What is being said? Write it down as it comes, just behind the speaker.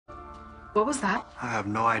What was that? I have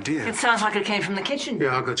no idea. It sounds like it came from the kitchen.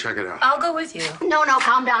 Yeah, I'll go check it out. I'll go with you. No,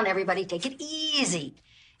 calm down, everybody. Take it easy.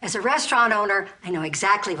 As a restaurant owner, I know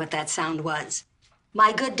exactly what that sound was.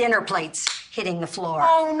 My good dinner plates hitting the floor.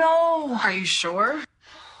 Oh, no. Are you sure?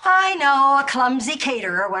 I know, a clumsy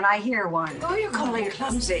caterer when I hear one. Who are you calling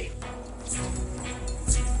clumsy?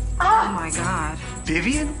 Oh, my God.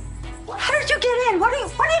 Vivian? How did you get in? What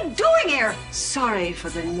are you doing here? Sorry for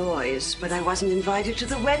the noise, but I wasn't invited to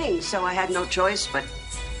the wedding, so I had no choice but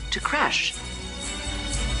to crash.